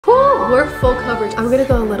Whew, we're full coverage. I'm gonna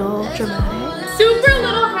go a little dramatic. Super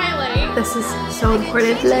little highlight. This is so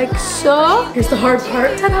important. Like so. Here's the hard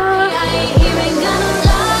part. Ta-da!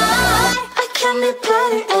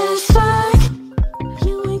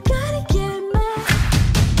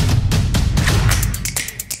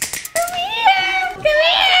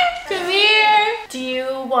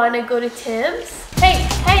 Want to go to Tim's? Hey,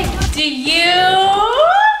 do you want to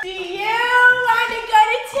go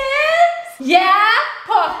to Tim's? Yeah?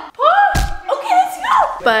 Okay, let's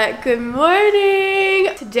go. But good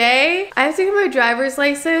morning. Today, I have to get my driver's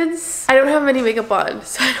license. I don't have any makeup on,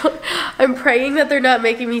 so I'm praying that they're not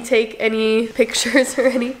making me take any pictures or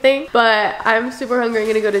anything. But I'm super hungry. I'm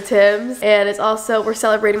gonna go to Tim's. And it's also, we're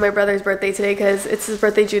celebrating my brother's birthday today because it's his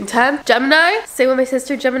birthday June 10th. Gemini, same with my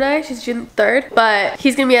sister Gemini. She's June 3rd. But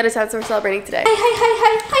he's gonna be out of town, so we're celebrating today.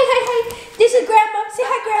 Hi. This is Grandma. Say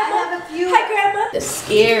hi, Grandma. I have a few. Hi, Grandma. The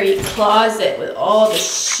scary closet with all the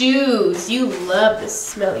shoes. You love the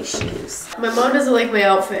smelly shoes. My mom doesn't like my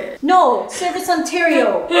outfit. No, Service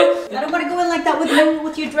Ontario. I don't want to go in like that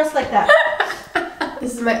with your dress like that.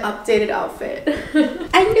 This is my updated outfit.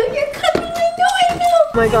 I knew you're coming. I know.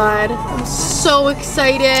 Oh my god, I'm so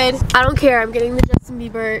excited. I don't care. I'm getting the Justin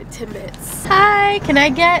Bieber Timbits. Hi, can I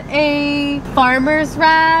get a farmer's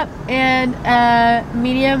wrap and a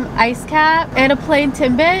medium ice cap and a plain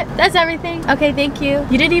Timbit? That's everything. Okay, thank you.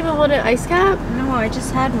 You didn't even want an ice cap? No, I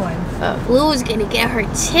just had one. Oh. Blue's gonna get her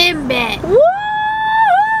Timbit. Woo!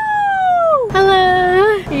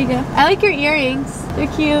 Hello. Here you go. I like your earrings. They're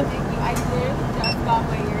cute. I just got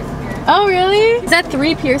my ears pierced. Oh, really? Is that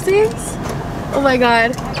 3 piercings? Oh my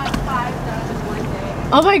god. I got 5 done in one day.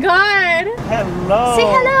 Oh my god. Hello. Say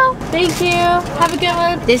hello. Thank you. Have a good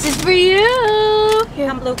one. This is for you. Here.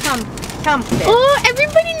 Come, Blue, come. Oh,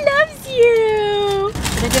 everybody loves you.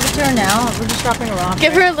 Should I give it to her now? We're just dropping her off.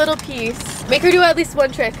 Give her a little piece. Make her do at least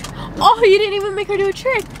one trick. Oh, you didn't even make her do a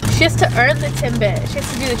trick. She has to earn the Timbit. She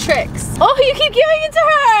has to do the tricks. Oh, you keep giving it to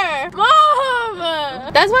her.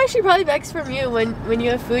 Mom. That's why she probably begs from you when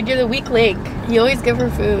you have food. You're the weak link. You always give her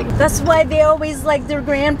food. That's why they always like their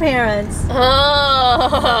grandparents.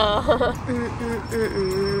 Oh.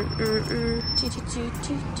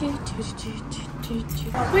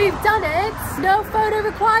 We've done it. No photo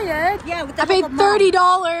required. Yeah, with the I paid $30.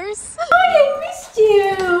 Oh, I missed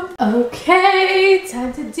you. Okay,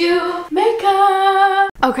 time to do makeup.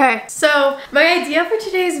 Okay, so my idea for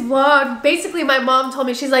today's vlog, basically my mom told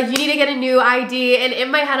me, she's like, you need to get a new ID. And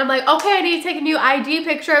in my head, I'm like, okay, I need to take a new ID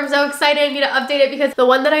picture. I'm so excited. I need to update it because the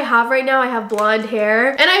one that I have right now, I have blonde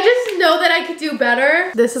hair. And I just know that I could do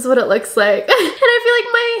better. This is what it looks like. And I feel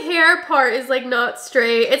like my hair part is like not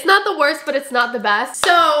straight. It's not the worst, but it's not the best.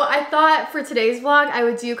 So I thought for today's vlog, I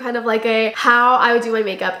would do kind of like a how I would do my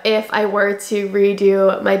makeup if I were to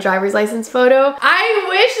redo my driver's license photo. I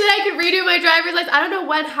wish that I could redo my driver's license. I don't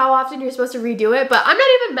know how often you're supposed to redo it, but I'm not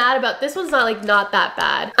even mad about this one's not that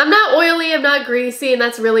bad. I'm not oily, I'm not greasy, and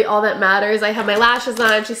that's really all that matters. I have my lashes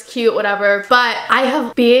on, she's cute, whatever. But I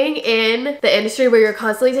have, being in the industry where you're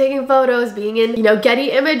constantly taking photos, being in, you know,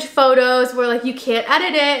 Getty image photos where like you can't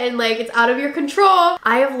edit it and like it's out of your control,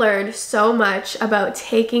 I have learned so much about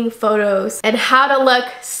taking photos and how to look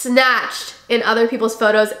snatched in other people's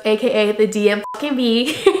photos, aka the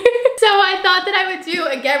DMB. So I thought that I would do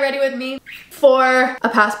a get ready with me for a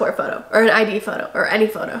passport photo or an ID photo or any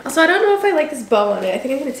photo. Also, I don't know if I like this bow on it. I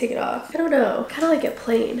think I'm gonna take it off. I don't know. Kind of like it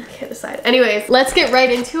plain. I can't decide. Anyways, let's get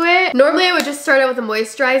right into it. Normally, I would just start out with a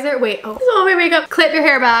moisturizer. Wait, oh, this is all my makeup. Clip your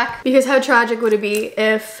hair back because how tragic would it be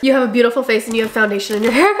if you have a beautiful face and you have foundation in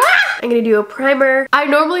your hair? Ah! I'm gonna do a primer. I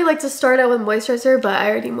normally like to start out with moisturizer, but I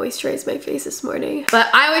already moisturized my face this morning.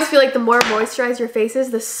 But I always feel like the more moisturized your face is,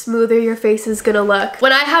 the smoother your face is gonna look.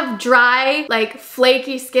 When I have dry, like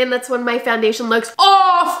flaky skin, that's when my foundation looks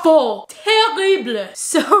awful. Terrible.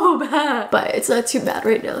 So bad. But it's not too bad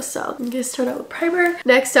right now, so I'm gonna start out with primer.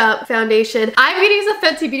 Next up, foundation. I'm gonna use a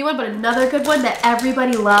Fenty Beauty one, but another good one that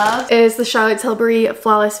everybody loves is the Charlotte Tilbury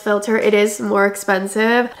Flawless Filter. It is more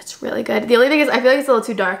expensive, but it's really good. The only thing is I feel like it's a little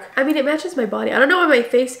too dark. I mean, it matches my body. I don't know why my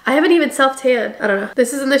face, I haven't even self-tanned. I don't know.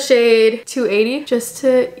 This is in the shade 280, just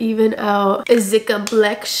to even out the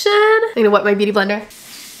complexion. I'm gonna wet my beauty blender.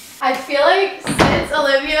 I feel like since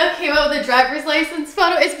Olivia came out with a driver's license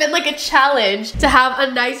photo, it's been like a challenge to have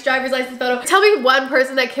a nice driver's license photo. Tell me one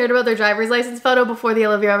person that cared about their driver's license photo before the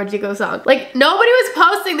Olivia Rodrigo song. Like, nobody was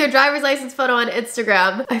posting their driver's license photo on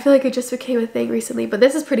Instagram. I feel like it just became a thing recently, but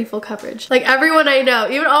this is pretty full coverage. Like, everyone I know,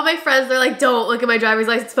 even all my friends, they're like, don't look at my driver's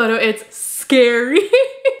license photo, it's scary.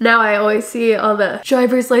 Now I always see all the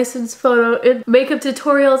driver's license photo and makeup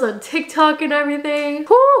tutorials on TikTok and everything.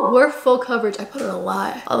 Whew, we're full coverage. I put on a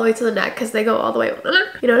lot all the way to the neck because they go all the way.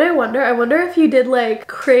 You know what I wonder? I wonder if you did like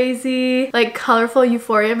crazy, like colorful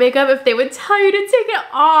euphoria makeup, if they would tell you to take it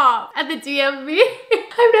off at the DMV.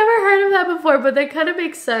 I've never heard of that before, but that kind of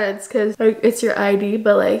makes sense because like, it's your ID,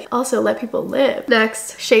 but like also let people live.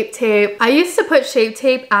 Next, Shape Tape. I used to put Shape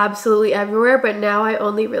Tape absolutely everywhere, but now I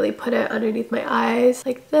only really put it underneath my eyes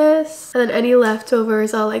like this. And then any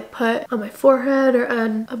leftovers I'll like put on my forehead or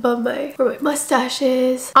on above where my mustache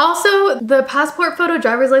is. Also, the passport photo,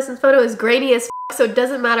 driver's license photo is grainy as f, so it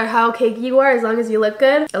doesn't matter how cakey you are as long as you look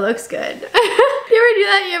good. It looks good. You ever do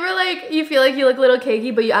that? You ever like, you feel like you look a little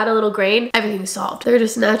cakey, but you add a little grain? Everything's solved. They're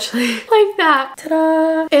just naturally like that.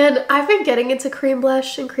 Ta-da! And I've been getting into cream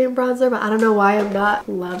blush and cream bronzer, but I don't know why I'm not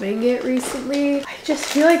loving it recently. I just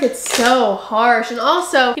feel like it's so harsh. And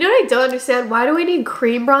also, you know what I don't understand? Why do we need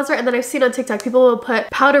cream bronzer? And then I've seen on TikTok, people will put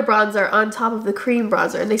powder bronzer on top of the cream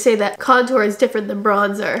bronzer, and they say that contour is different than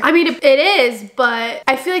bronzer. I mean, it is, but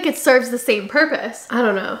I feel like it serves the same purpose. I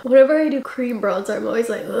don't know. Whenever I do cream bronzer, I'm always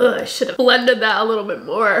like, ugh, I should have blended that a little bit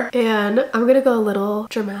more. And I'm gonna go a little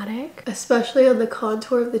dramatic, especially on the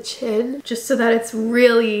contour of the chin, just so that it's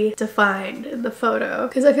really defined in the photo.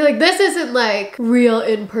 Because I feel like this isn't like real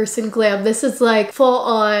in-person glam. This is like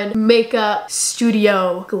full-on makeup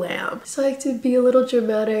studio glam. So I like to be a little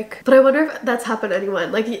dramatic. But I wonder if that's happened to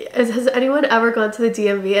anyone. Like, has anyone ever gone to the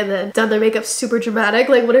DMV and then done their makeup super dramatic?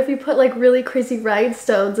 Like, what if you put like really crazy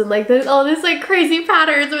rhinestones and like all this like crazy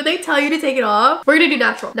patterns where they tell you to take it off? We're gonna do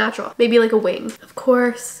natural. Maybe like a wing. Of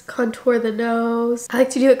course, contour the nose. I like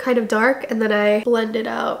to do it kind of dark and then I blend it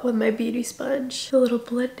out with my beauty sponge. A little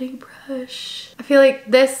blending brush. I feel like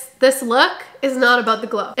this look is not about the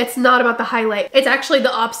glow. It's not about the highlight. It's actually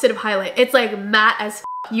the opposite of highlight. It's like matte as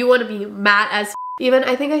f. You want to be matte as f. Even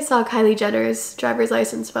I think I saw Kylie Jenner's driver's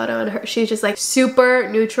license photo and she's just like super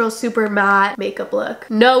neutral, super matte makeup look.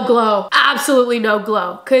 No glow. Absolutely no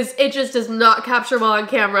glow. Because it just does not capture well on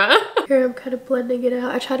camera. Here I'm kind of blending it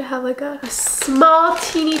out. I try to have like a small,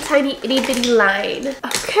 teeny, tiny, itty bitty line.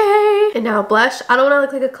 Okay. And now blush. I don't want to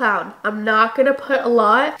look like a clown. I'm not going to put a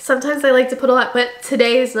lot. Sometimes I like to put a lot, but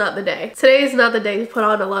today is not the day. Today is not the day to put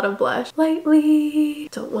on a lot of blush. Lightly.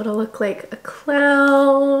 Don't want to look like a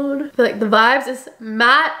clown. I feel like the vibes is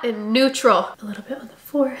matte and neutral. A little bit on the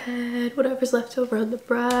forehead, whatever's left over on the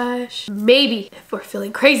brush. Maybe, if we're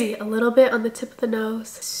feeling crazy, a little bit on the tip of the nose.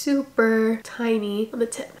 Super tiny on the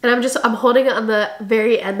tip. And I'm holding it on the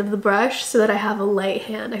very end of the brush so that I have a light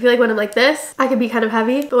hand. I feel like when I'm like this, I can be kind of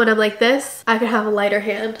heavy, but when I'm like this, I can have a lighter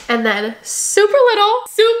hand. And then super little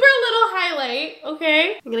highlight,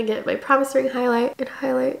 okay? I'm gonna get my promise ring highlight and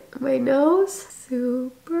highlight my nose.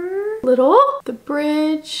 Super little, the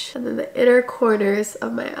bridge, and then the inner corners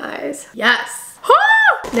of my eyes. Yes.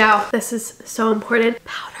 Now, this is so important.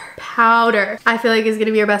 Powder. I feel like is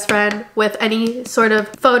gonna be your best friend with any sort of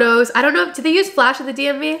photos. I don't know, do they use flash at the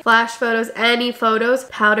DMV? Flash photos, any photos,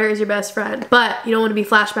 powder is your best friend. But you don't want to be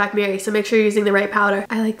flashback Mary, so make sure you're using the right powder.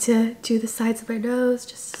 I like to do the sides of my nose,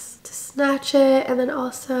 just to snatch it, and then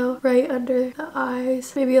also right under the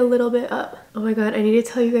eyes, maybe a little bit up. Oh my god, I need to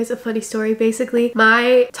tell you guys a funny story. Basically,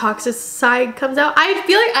 my toxic side comes out. I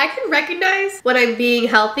feel like I can recognize when I'm being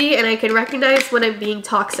healthy and I can recognize when I'm being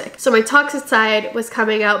toxic. So my toxic side was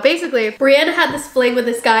coming out. Basically, Brianna had this fling with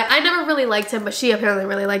this guy. I never really liked him, but she apparently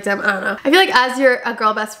really liked him. I don't know. I feel like as you're a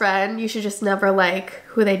girl best friend, you should just never like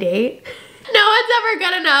who they date. No one's ever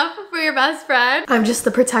good enough for your best friend. I'm just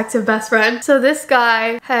the protective best friend. So this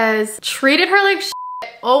guy has treated her like shit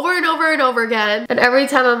over and over and over again. And every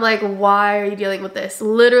time I'm like, why are you dealing with this?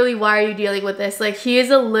 Literally, why are you dealing with this? Like, he is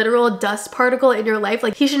a literal dust particle in your life.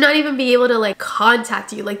 Like, he should not even be able to like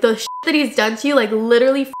contact you. Like, the shit that he's done to you, like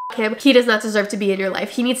literally f him. He does not deserve to be in your life.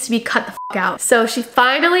 He needs to be cut the f out. So she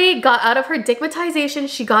finally got out of her dickmatization.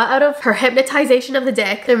 She got out of her hypnotization of the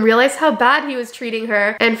dick and realized how bad he was treating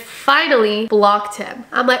her and finally blocked him.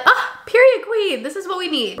 I'm like, ah, period queen. This is what we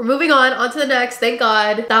need. We're moving on to the next. Thank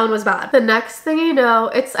God that one was bad. The next thing you know,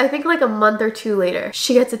 it's I think like a month or two later,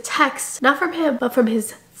 she gets a text, not from him, but from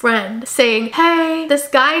his friend saying, hey, this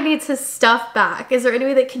guy needs his stuff back. Is there any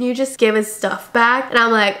way that can you just give his stuff back? And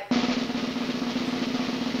I'm like,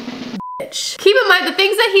 bitch. Keep in mind the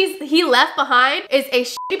things that he left behind is a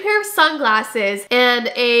shitty pair of sunglasses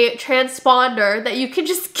and a transponder that you can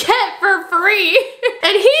just get for free.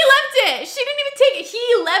 And he left it. She didn't even take it.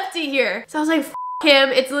 He left it here. So I was like, f him.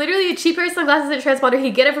 It's literally a cheap pair of sunglasses and a transponder.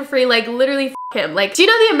 He'd get it for free. Like, literally f him. Like, do you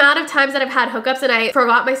know the amount of times that I've had hookups and I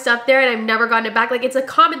forgot my stuff there and I've never gotten it back? Like, it's a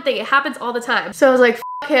common thing. It happens all the time. So I was like,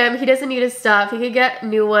 f him. He doesn't need his stuff. He could get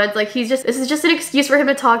new ones. Like this is just an excuse for him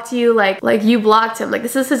to talk to you like you blocked him. Like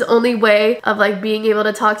this is his only way of like being able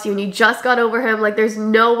to talk to you, and you just got over him. Like there's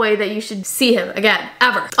no way that you should see him again,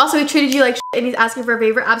 ever. Also, he treated you like shit and he's asking for a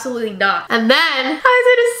favor. Absolutely not. And then I was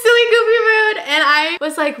in a silly goofy mood and I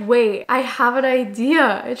was like, wait, I have an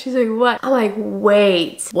idea. And she's like, what? I'm like,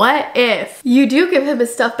 wait, what if you do give him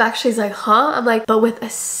his stuff back? She's like, huh? I'm like, but with a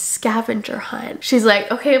scavenger hunt. She's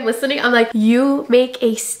like, okay, I'm listening. I'm like, you make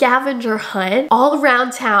a scavenger hunt all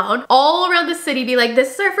around town, all around the city. Be like,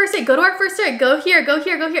 this is our first date. Go to our first date. Go here, go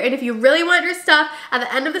here, go here. And if you really want your stuff at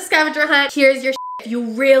the end of the scavenger hunt, here's your shit if you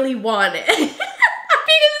really want it. Because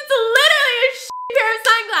it's literally a pair of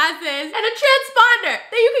sunglasses and a transponder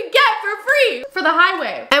that you can get for free for the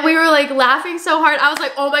highway. And we were like laughing so hard. I was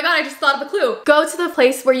like, oh my God, I just thought of a clue. Go to the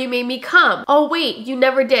place where you made me come. Oh wait, you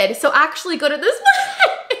never did. So actually go to this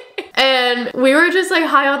place. And we were just like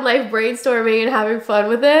high on life brainstorming and having fun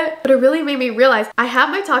with it. But it really made me realize I have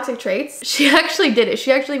my toxic traits. She actually did it.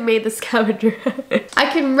 She actually made the scavenger. I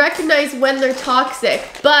can recognize when they're toxic,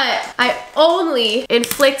 but I only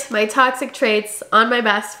inflict my toxic traits on my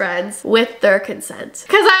best friends with their consent.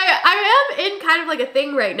 Because I am in kind of like a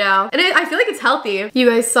thing right now. And I feel like it's healthy. You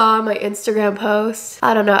guys saw my Instagram post.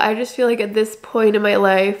 I don't know. I just feel like at this point in my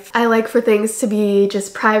life, I like for things to be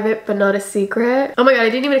just private, but not a secret. Oh my God, I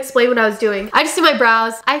didn't even explain what I was doing. I just do my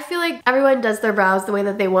brows. I feel like everyone does their brows the way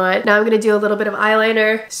that they want. Now I'm gonna do a little bit of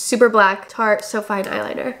eyeliner, super black, Tarte, so fine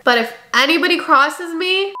eyeliner. But if anybody crosses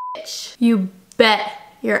me, bitch, you bet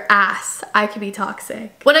your ass I could be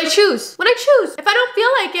toxic. When I choose. When I choose. If I don't feel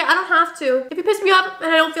like it, I don't have to. If you piss me off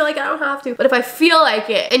and I don't feel like it, I don't have to. But if I feel like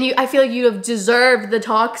it and I feel like you have deserved the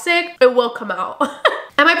toxic, it will come out.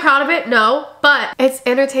 Am I proud of it? No, but it's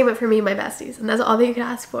entertainment for me and my besties, and that's all that you can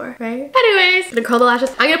ask for, right? Anyways, I'm gonna curl the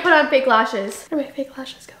lashes. I'm gonna put on fake lashes. Where do my fake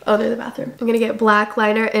lashes go? Oh, they're in the bathroom. I'm gonna get black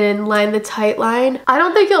liner and line the tight line. I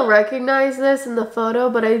don't think you'll recognize this in the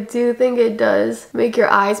photo, but I do think it does make your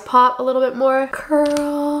eyes pop a little bit more.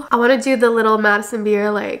 Curl. I wanna do the little Madison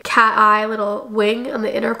Beer like cat eye little wing on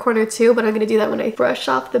the inner corner too, but I'm gonna do that when I brush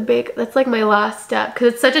off the bake. That's like my last step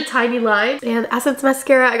because it's such a tiny line. And Essence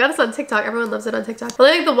mascara, I got this on TikTok. Everyone loves it on TikTok.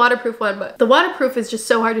 I like the waterproof one, but the waterproof is just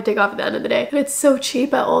so hard to take off at the end of the day. And it's so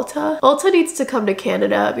cheap at Ulta. Ulta needs to come to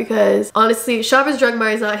Canada because honestly, Shoppers Drug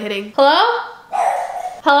Mart is not hitting. Hello?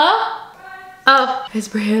 Hello? Oh, it's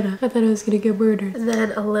Brianna. I thought I was gonna get murdered. And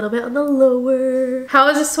then a little bit on the lower. How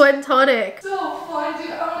was the sweat and tonic? So fun,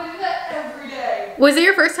 dude. I want to do that every day. Was it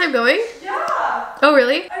your first time going? Yeah. Oh,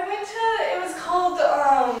 really? I went to, it was called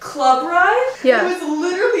Club Ride. Yeah. It was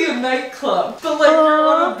literally a nightclub, but like you're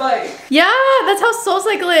on a bike. Yeah, that's how Soul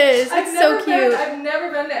Cycle is. It's so cute. I've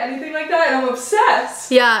never been to anything like that, and I'm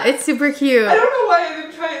obsessed. Yeah, it's super cute. I don't know why I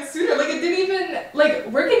didn't try it sooner. Like, it didn't even, like,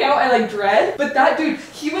 working out I like dread, but that dude,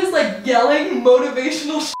 he was like yelling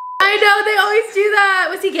motivational shit. I know, they always do that.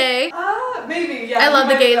 Was he gay? Maybe, yeah. I love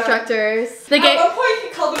the gay instructors. The gay. At one point, he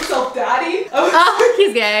called himself daddy. Oh,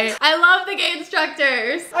 he's gay. I love the gay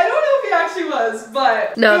instructors. I don't know if he actually was,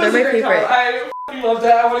 but no, they're my favorite. I love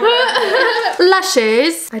that. I want to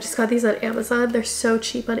Lashes. I just got these on Amazon. They're so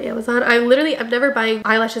cheap on Amazon. I'm never buying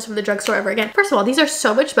eyelashes from the drugstore ever again. First of all, these are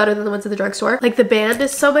so much better than the ones at the drugstore. Like the band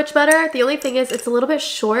is so much better. The only thing is it's a little bit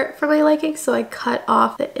short for my liking, so I cut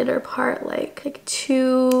off the inner part like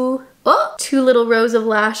two little rows of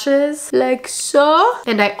lashes like so.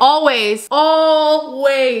 And I always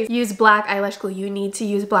use black eyelash glue. You need to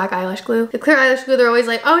use black eyelash glue. The clear eyelash glue, they're always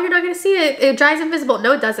like, oh, you're not gonna see it. It dries invisible.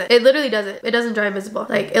 No, it doesn't. It literally doesn't. It doesn't dry invisible.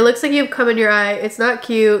 Like it looks like you have cum in your eye. It's not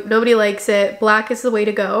cute. Nobody likes it. Black is the way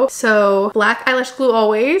to go. So black eyelash glue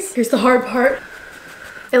always. Here's the hard part.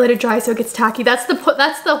 I let it dry so it gets tacky. That's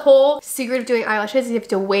the whole secret of doing eyelashes. You have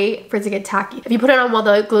to wait for it to get tacky. If you put it on while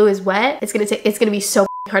the glue is wet, it's gonna be so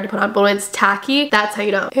hard to put on, but when it's tacky, that's how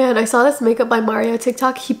you know. And I saw this Makeup by Mario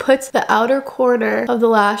TikTok. He puts the outer corner of the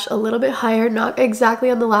lash a little bit higher, not exactly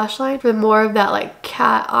on the lash line, for more of that like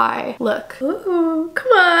cat eye look. Ooh,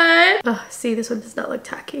 come on. Oh, see, this one does not look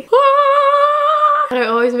tacky. And I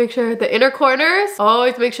always make sure the inner corners,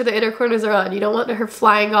 are on. You don't want her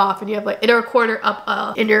flying off and you have like inner corner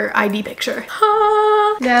up in your ID picture.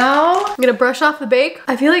 Now I'm gonna brush off the bake.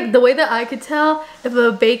 I feel like the way that I could tell if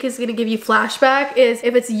a bake is gonna give you flashback is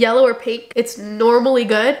if it's yellow or pink, it's normally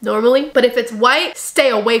good, but if it's white,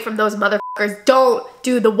 stay away from those motherfuckers. Don't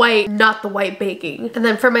do the white, not the white baking. And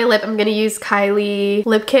then for my lip, I'm gonna use Kylie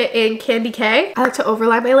Lip Kit in Candy K. I like to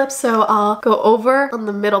overline my lips, so I'll go over on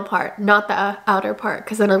the middle part, not the outer part,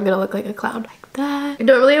 because then I'm gonna look like a clown. Like that.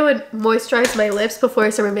 Normally I would moisturize my lips before I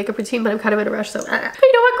start my makeup routine, but I'm kind of in a rush, so I don't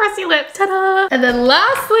want crusty lips. Ta-da! And then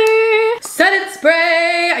lastly, setting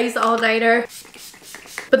spray. I use the all-nighter.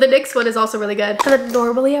 But the NYX one is also really good. And then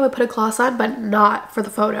normally I would put a gloss on, but not for the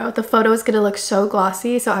photo. The photo is gonna look so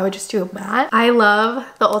glossy, so I would just do a matte. I love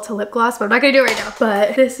the Ulta lip gloss, but I'm not gonna do it right now.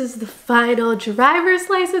 But this is the final driver's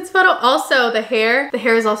license photo. Also, the hair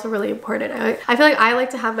is also really important. I feel like I like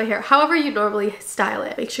to have my hair however you normally style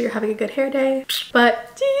it. Make sure you're having a good hair day.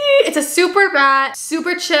 But it's a super matte,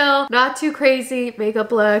 super chill, not too crazy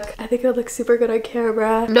makeup look. I think it would look super good on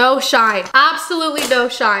camera. No shine, absolutely no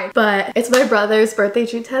shine. But it's my brother's birthday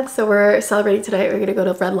June 10th, so we're celebrating tonight. We're gonna go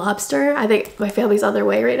to Red Lobster. I think my family's on their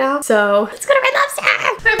way right now, so let's go to Red Lobster.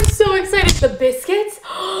 I'm so excited. The biscuits.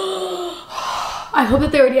 I hope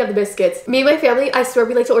that they already have the biscuits. Me and my family, I swear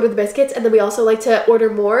we like to order the biscuits, and then we also like to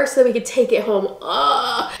order more so that we can take it home.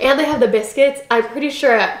 And they have the biscuits, I'm pretty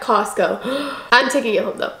sure, at Costco. I'm taking it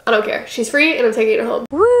home though. I don't care. She's free and I'm taking it home.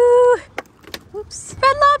 Woo! Oops.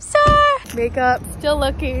 Red Lobster! Makeup still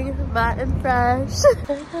looking matte and fresh.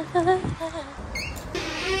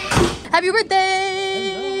 Happy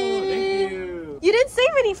birthday! Hello, thank you. You didn't save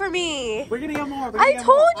any for me. We're gonna get more. I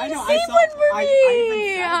told you to save one for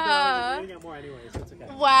me. We're gonna get more anyway, so it's okay.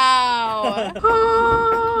 Wow. Look what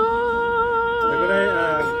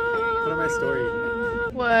I put on my story.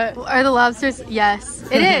 What? Are the lobsters? Yes,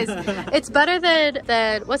 it is. It's better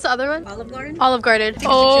than what's the other one? Olive Garden? Olive Garden.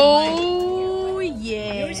 Oh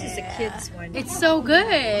yeah. Yours is a kid's one. It's so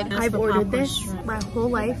good. I've ordered this my whole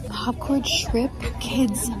life. Popcorn shrimp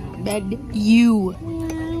kids menu.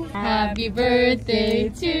 Happy birthday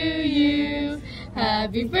to you.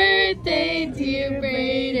 Happy birthday, dear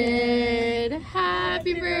Brayden.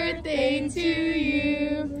 Happy birthday to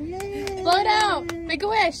you. Blow it out. Make a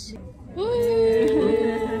wish. Woo.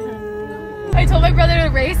 I told my brother to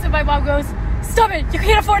race and my mom goes, stop it, you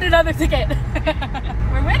can't afford another ticket.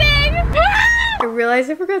 We're winning. I realized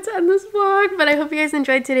I forgot to end this vlog, but I hope you guys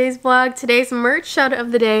enjoyed today's vlog. Today's merch shout out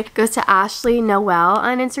of the day goes to Ashley Noel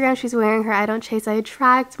on Instagram. She's wearing her I Don't Chase, I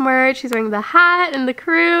Attract merch. She's wearing the hat and the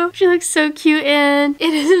crew. She looks so cute in.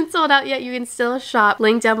 It isn't sold out yet. You can still shop.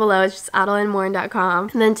 Link down below. It's just adelanmorn.com.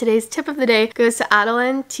 And then today's tip of the day goes to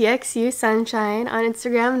Adelan TXU Sunshine on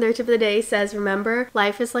Instagram. Their tip of the day says, remember,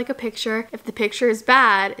 life is like a picture. If the picture is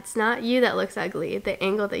bad, it's not you that looks ugly. It's the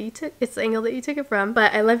angle that you took it from.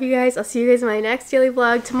 But I love you guys. I'll see you guys in my next daily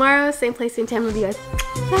vlog tomorrow. Same place, same time with you guys.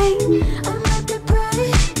 Bye.